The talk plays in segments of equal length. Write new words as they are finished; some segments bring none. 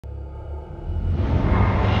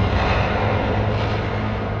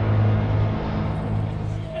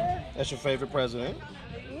That's your favorite president?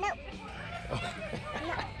 No.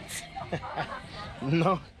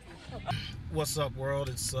 No. What's up, world?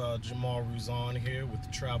 It's Jamal Ruzan here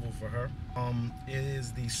with Travel for Her. It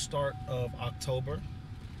is the start of October,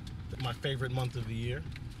 my favorite month of the year,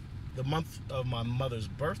 the month of my mother's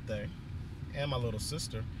birthday and my little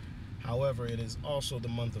sister. However, it is also the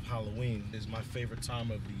month of Halloween. It is my favorite time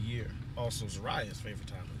of the year. Also Zariah's favorite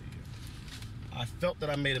time of the year. I felt that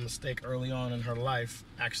I made a mistake early on in her life,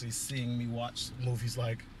 actually seeing me watch movies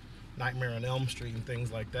like Nightmare on Elm Street and things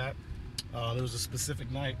like that. There was a specific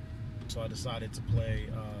night, so I decided to play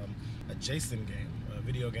a Jason game, a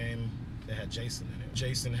video game that had Jason in it.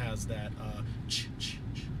 Jason has that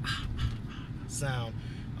sound.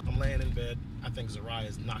 I'm laying in bed. I think Zariah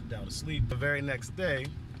is knocked out of sleep. The very next day,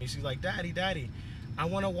 she's like, Daddy, Daddy, I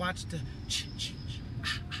want to watch the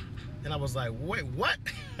and I was like, wait, what?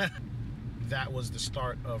 That was the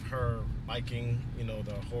start of her liking, you know,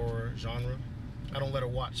 the horror genre. I don't let her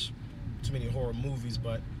watch too many horror movies,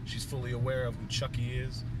 but she's fully aware of who Chucky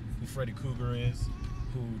is, who Freddy Krueger is,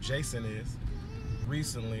 who Jason is.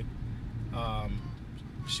 Recently,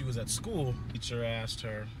 she was at school. Teacher asked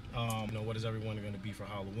her, you know, what is everyone going to be for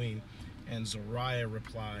Halloween? And Zariah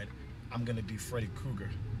replied, I'm going to be Freddy Krueger.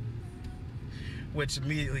 Which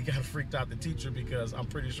immediately got freaked out the teacher, because I'm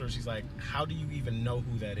pretty sure she's like, how do you even know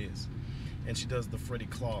who that is? And she does the Freddy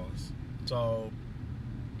claws. So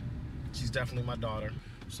she's definitely my daughter.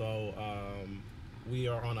 So we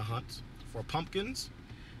are on a hunt for pumpkins,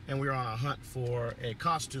 and we're on a hunt for a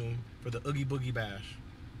costume for the Oogie Boogie Bash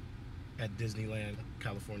at Disneyland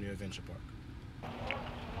California Adventure Park.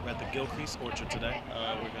 We're at the Gilcrease Orchard today.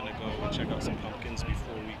 We're gonna go check out some pumpkins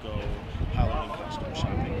before we go Halloween costume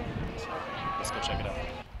shopping. So let's go check it out.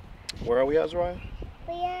 Where are we at, Zariah?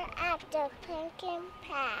 We are at the pumpkin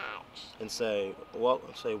patch. And say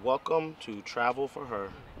welcome to Travel for Her.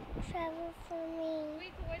 Travel for me.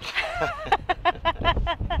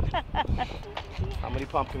 How many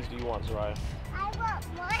pumpkins do you want, Zariah? I want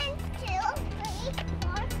 1, 2, 3,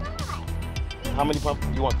 4, 5. How many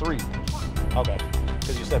pumpkins? You want 3? Yeah. Okay,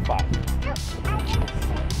 because you said 5. No, I didn't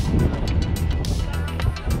say.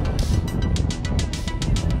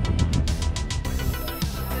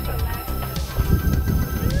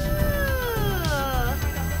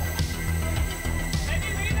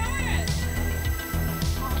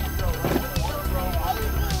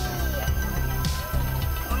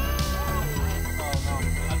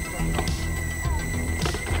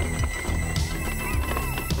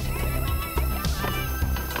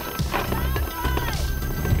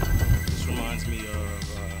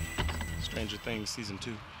 Things season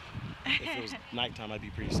 2. If it was nighttime, I'd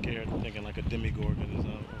be pretty scared, thinking like a demigorgon is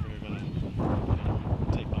over here gonna, you know,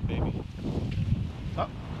 take my baby. Oh,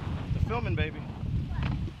 they're filming, baby.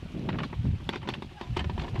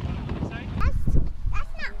 Sorry? That's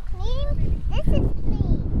not clean. This is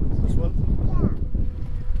clean. This one?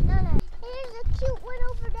 Yeah. No. There's a cute one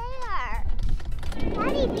over there.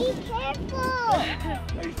 Daddy, be careful.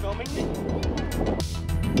 Are you filming me?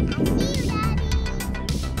 I see you, Daddy.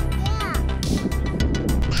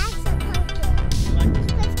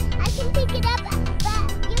 Pick it up, but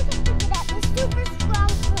you can pick it up. It's super strong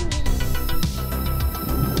for me.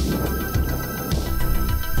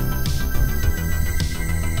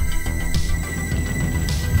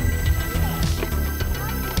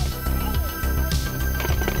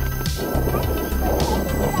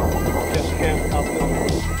 Yes, you can. I'll film it.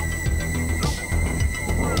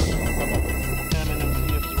 And then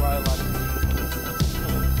see if Zariah likes it.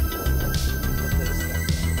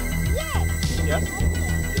 Yes. Yes?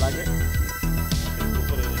 You like it? We'll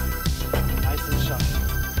put it in. Nice and sharp.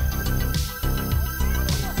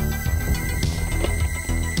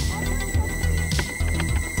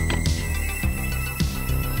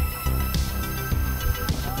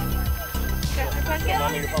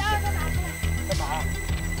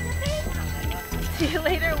 See you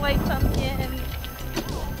later, white pumpkin.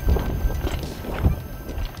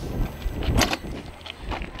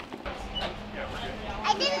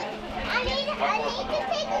 I need to take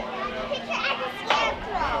a picture at the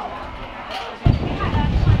scarecrow.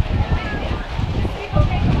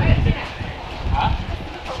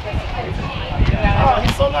 Oh,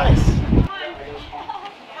 he's so nice.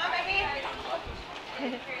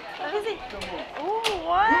 What is it? Oh,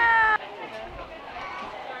 wow.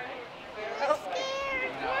 I'm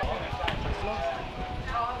scared.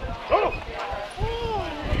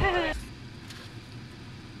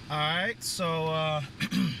 All right, so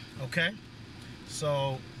okay,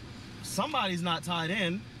 so somebody's not tied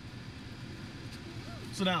in.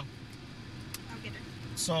 Sit down. I'll get it.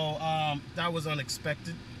 So that was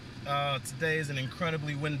unexpected. Today is an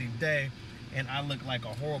incredibly windy day, and I look like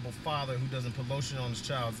a horrible father who doesn't put lotion on his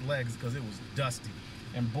child's legs because it was dusty.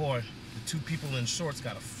 And boy, the two people in shorts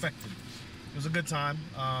got affected. It was a good time.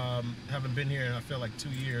 Haven't been here in, I feel like, 2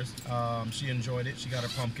 years. She enjoyed it. She got her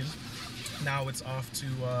pumpkin. Now it's off to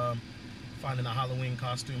finding a Halloween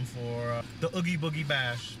costume for the Oogie Boogie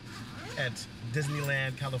Bash at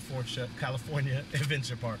Disneyland California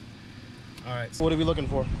Adventure Park. All right, so what are we looking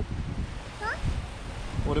for? Huh?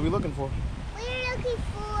 What are we looking for? We're looking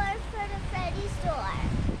for the Freddy store.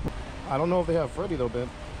 I don't know if they have Freddy though, Ben.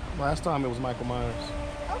 Last time it was Michael Myers.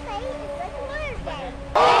 Okay, it's like Myers then.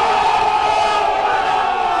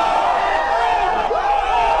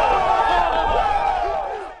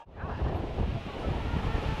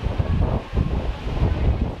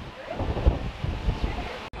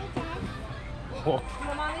 Whoa. You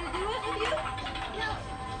want me to do it with you? No.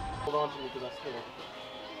 Hold on to me because I'm scared.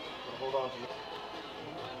 Hold on to me.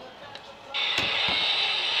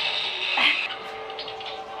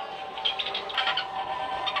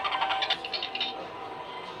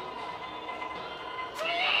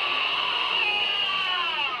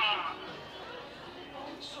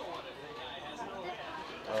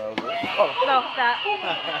 No, that.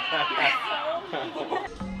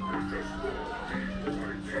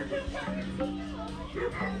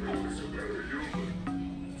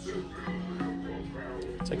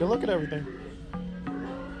 Take a look at everything. I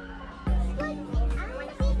want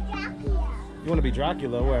to be Dracula. You want to be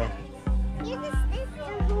Dracula? Where? You're the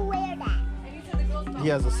sister who wears that. He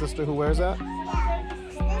has a sister who wears that? Yeah,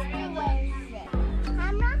 sister wears it.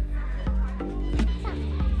 Camera?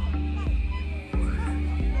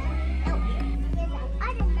 Oh, there's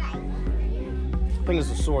another knife. I think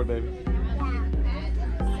it's a sword, baby.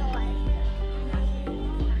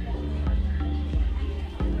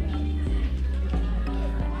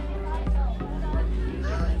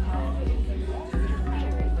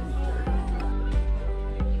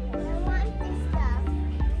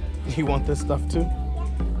 You want this stuff too?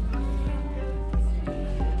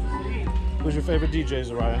 Who's your favorite DJ,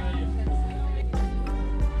 Zariah?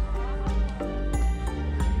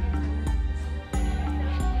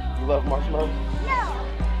 You love marshmallows? No.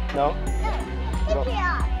 No? No. Take it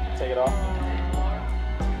off. Take it off?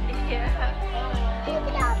 Yeah. Take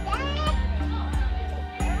it off, Dad.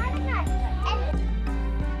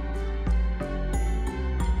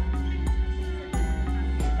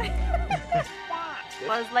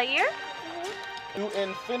 Buzz Lightyear? To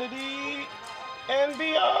infinity and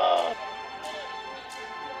beyond.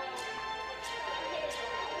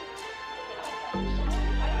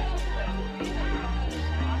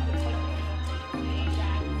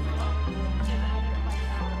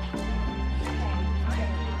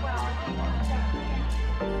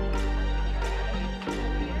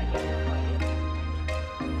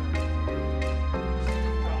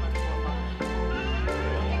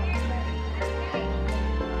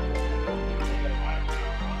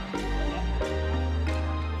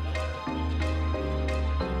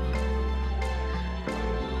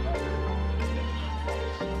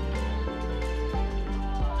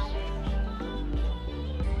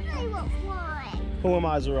 Who am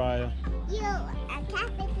I, Zariah? You, a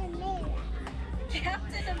Captain America.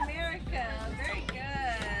 Captain America. Very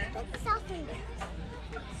good. Put the sauce in there.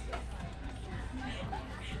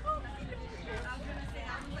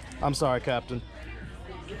 I'm sorry, Captain.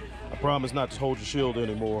 I promise not to hold your shield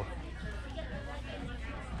anymore.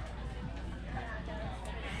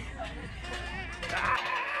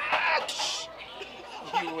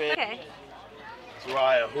 You win. Okay.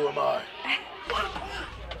 Zariah, who am I?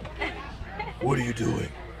 What are you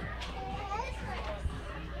doing?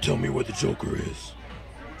 Tell me where the Joker is.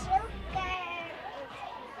 Joker.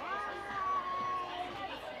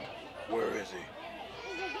 Where is he?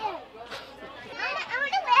 I'm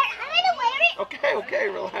gonna wear it. Okay, okay,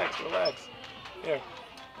 relax, relax. Here.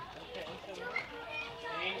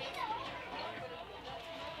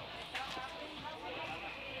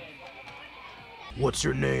 What's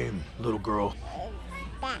your name, little girl?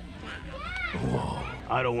 Whoa,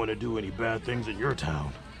 I don't want to do any bad things in your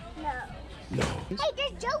town. No. No. Hey,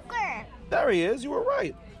 there's Joker. There he is, you were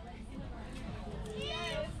right.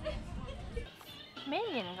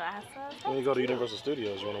 Minion glasses. When you go to Universal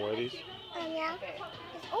Studios, you want to wear these? Yeah.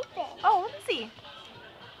 It's open. Oh, let's see.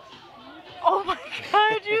 Oh my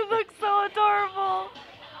god, you look so adorable.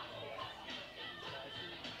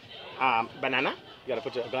 Banana? You gotta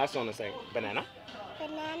put your glasses on and say banana.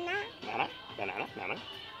 Banana. Banana, banana, banana.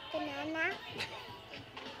 Banana.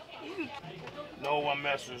 No one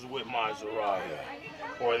messes with my Zariah,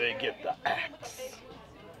 or they get the axe.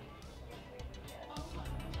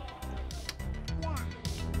 Yeah.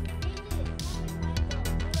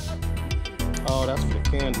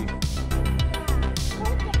 candy.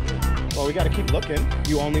 Well, we gotta keep looking.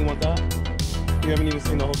 You only want that? You haven't even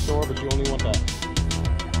seen the whole store, but you only want that.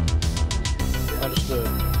 Understood.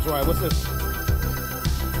 Zariah, what's this?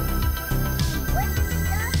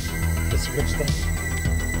 It's rich stuff.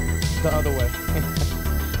 The other way.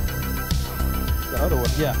 The other way.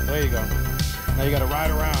 Yeah, there you go. Now you gotta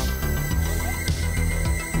ride around.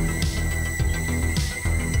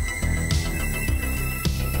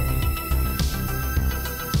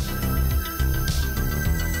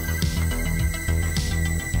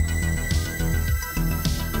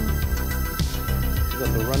 Is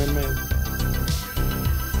that the running man?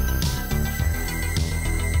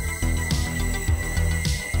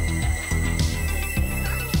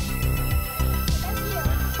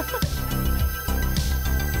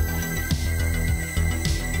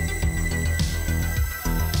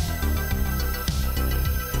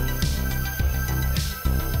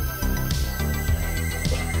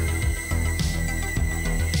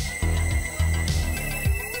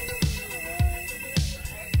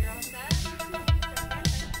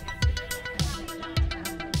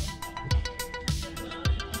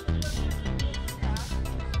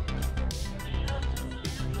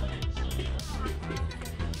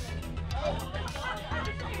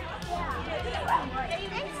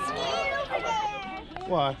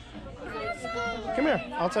 Why? Come here.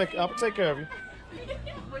 I'll take care of you.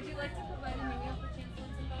 Would you like to provide a meal for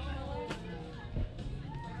chancellors?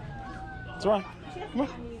 It's all right. Come on.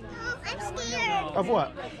 I'm scared. Of what?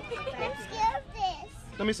 I'm scared of this.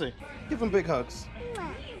 Let me see. Give them big hugs.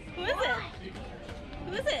 Who is it?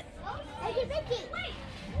 Who is it? Oogie Boogie. Wait.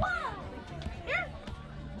 Whoa. Here.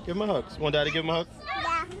 Give them a hug. You want Daddy to give them a hug?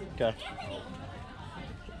 Yeah. Okay.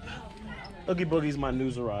 Oogie Boogie's my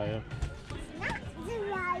new Zariah. Not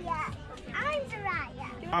Zariah. I'm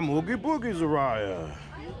Zariah. I'm Oogie Boogie Zariah.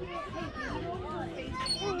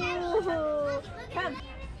 Come.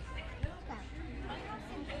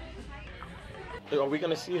 Are we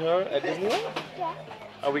gonna see her at Disneyland? Yeah.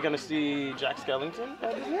 Are we gonna see Jack Skellington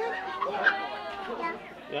at Disneyland? Yeah.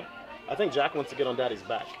 Yeah. I think Jack wants to get on Daddy's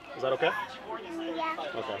back. Is that okay? Yeah.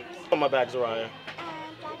 Okay. On my back, Zariah.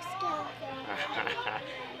 Jack Skellington.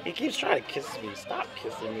 He keeps trying to kiss me. Stop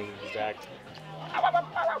kissing me, Jack.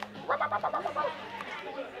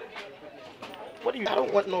 What do you? I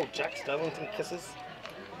don't want no Jack Skellington kisses.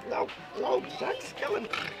 No, no, Jack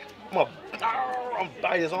Skellington. I'm gonna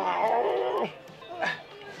bite his arm.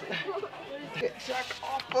 Get Jack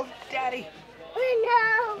off of Daddy.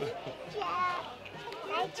 Oh no, Jack.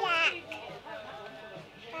 Bye, Jack.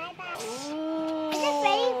 Bye bye. It's a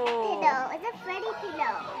Freddy pillow. It's a Freddy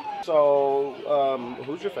pillow. So,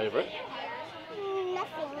 who's your favorite?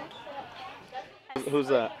 Nothing. Who's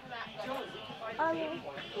that?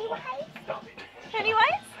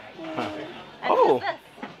 Pennywise? Huh. And Oh. who's this?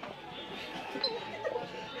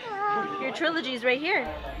 Your trilogy's right here.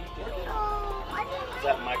 Is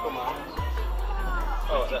that Michael Myers?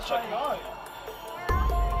 Oh, is that Chucky?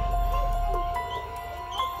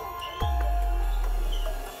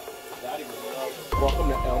 Daddy would love. Welcome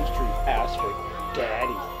to Elm Street. Ask for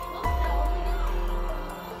Daddy.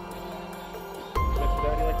 Next to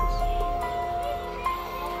Daddy like this?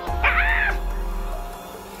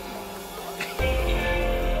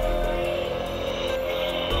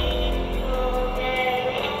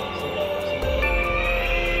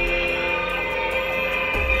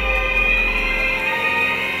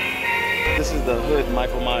 This is the hood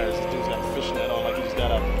Michael Myers. This dude's got a fishnet on like he just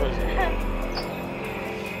got out of prison.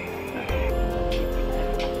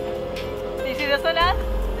 Do you see this one, Dad?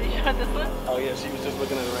 Did you want this one? Oh yeah, she was just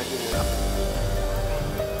looking at it right here.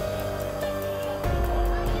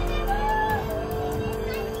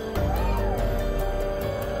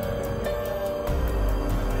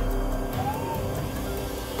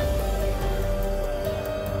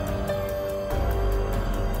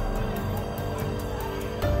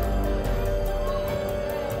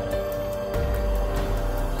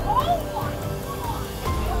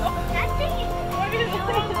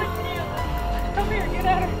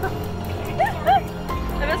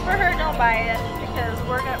 If it's for her, don't buy it because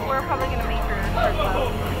we're probably gonna make her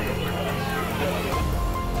herself.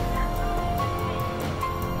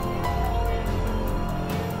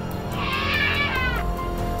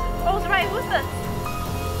 Oh, Zariah, who's this?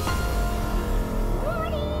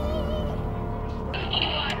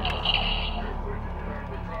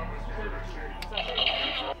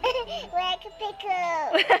 Rick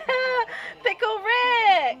Pickle. Pickle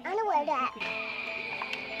Rick. I know where that.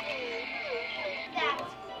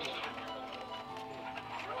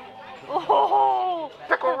 Oh.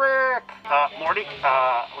 Pickle Rick! Morty,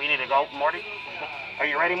 we need to go. Morty, are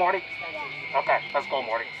you ready, Morty? Yeah. Okay, let's go,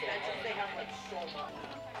 Morty.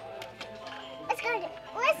 Let's go.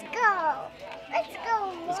 Let's go. Let's go.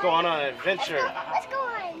 Morty. Let's go on an adventure. Let's go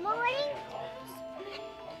on, Morty.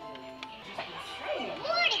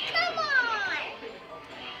 Morty, come on.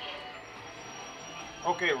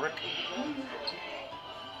 Okay, Rick.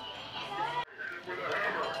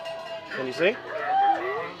 Can you see?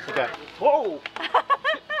 Okay. Whoa!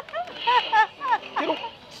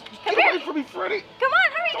 Get away from me, Freddy! Come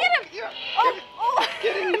on, hurry, get him! Yeah,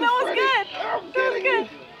 getting you, that was Freddy. good. I'm getting you.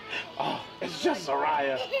 Oh, it's just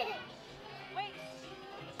Zariah. Wait.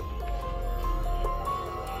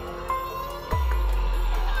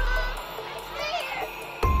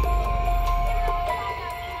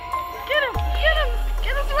 Get him! Get him!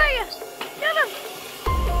 Get him, Zariah! Get him!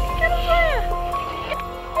 Get him, Zariah!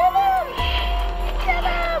 Get him! Get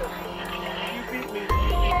him! You beat me.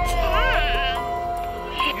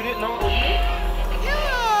 You didn't know it was me? No.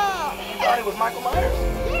 You thought it was Michael Myers?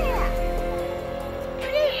 Yeah.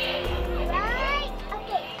 Right?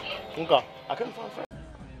 Okay. Okay. I couldn't find Freddy.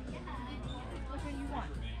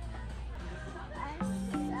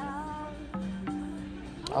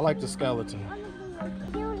 I like the skeleton.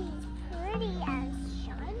 Beauty's pretty and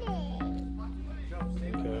shining.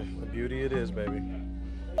 Okay, the beauty it is, baby.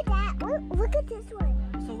 Look at that. Look at this one.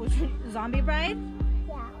 So which one? Zombie Bride?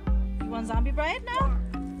 Yeah. You want Zombie Bride now?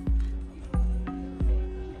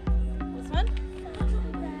 This one?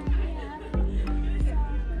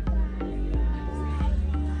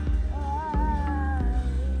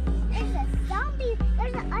 There's a zombie.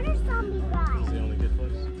 There's another zombie Is bride. the only good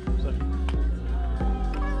place?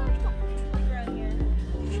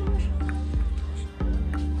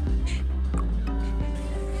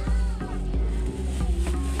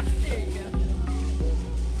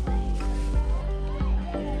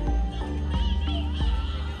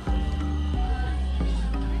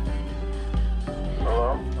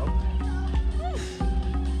 Hello?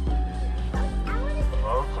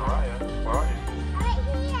 Hello, Zariah. Where are you? Right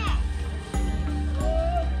here.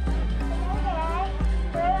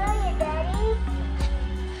 Where are you, Daddy?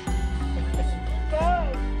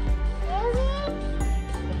 Dad. Really?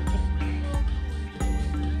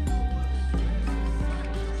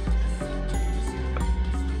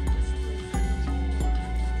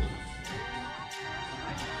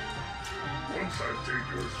 Once I take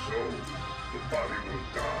your soul, the body will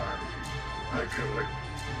die. I collect.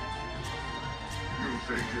 You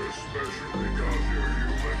think you're special because you're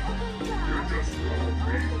human? You're just raw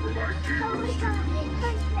meat for my demons to use.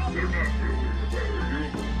 They're not really a better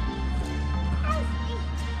human.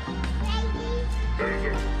 There's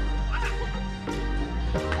a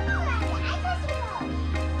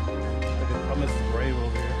I missed the grave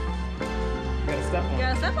over here. You gotta step on You it.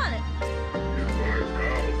 gotta step on it. in my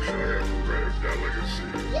house. I have rare delicacy.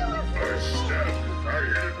 I stabbed it. I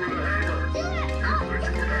hit it with a hammer. You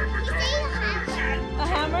think you would have the common courtesy? A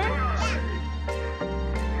hammer?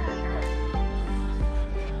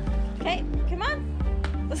 Okay, come on.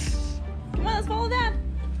 Come on, let's follow Dad.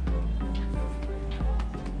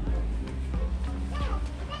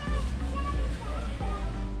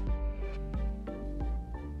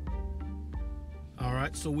 All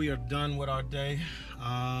right, so we are done with our day.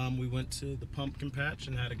 We went to the pumpkin patch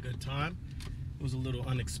and had a good time. It was a little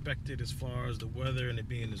unexpected as far as the weather and it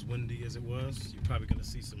being as windy as it was. You're probably gonna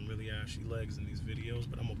see some really ashy legs in these videos,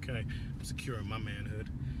 but I'm okay. I'm secure in my manhood.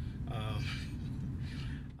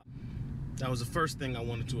 That was the first thing I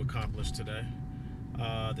wanted to accomplish today.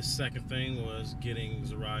 The second thing was getting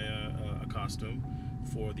Zariah a costume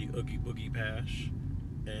for the Oogie Boogie Bash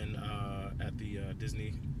and at the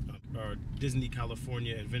Disney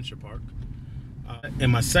California Adventure Park.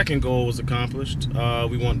 And my second goal was accomplished.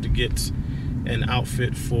 We wanted to get an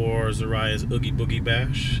outfit for Zariah's Oogie Boogie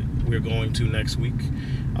Bash. We're going to next week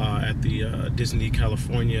at the Disney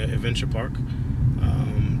California Adventure Park.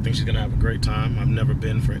 I think she's gonna have a great time. I've never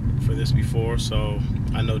been for this before, so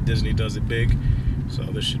I know Disney does it big. So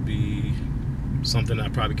this should be something I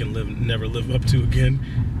probably can never live up to again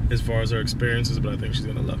as far as her experiences, but I think she's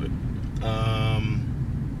gonna love it.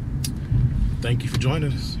 Thank you for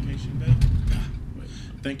joining us.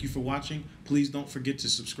 Thank you for watching. Please don't forget to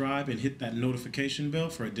subscribe and hit that notification bell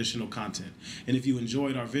for additional content. And if you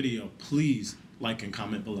enjoyed our video, please like and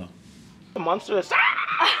comment below. The monster is...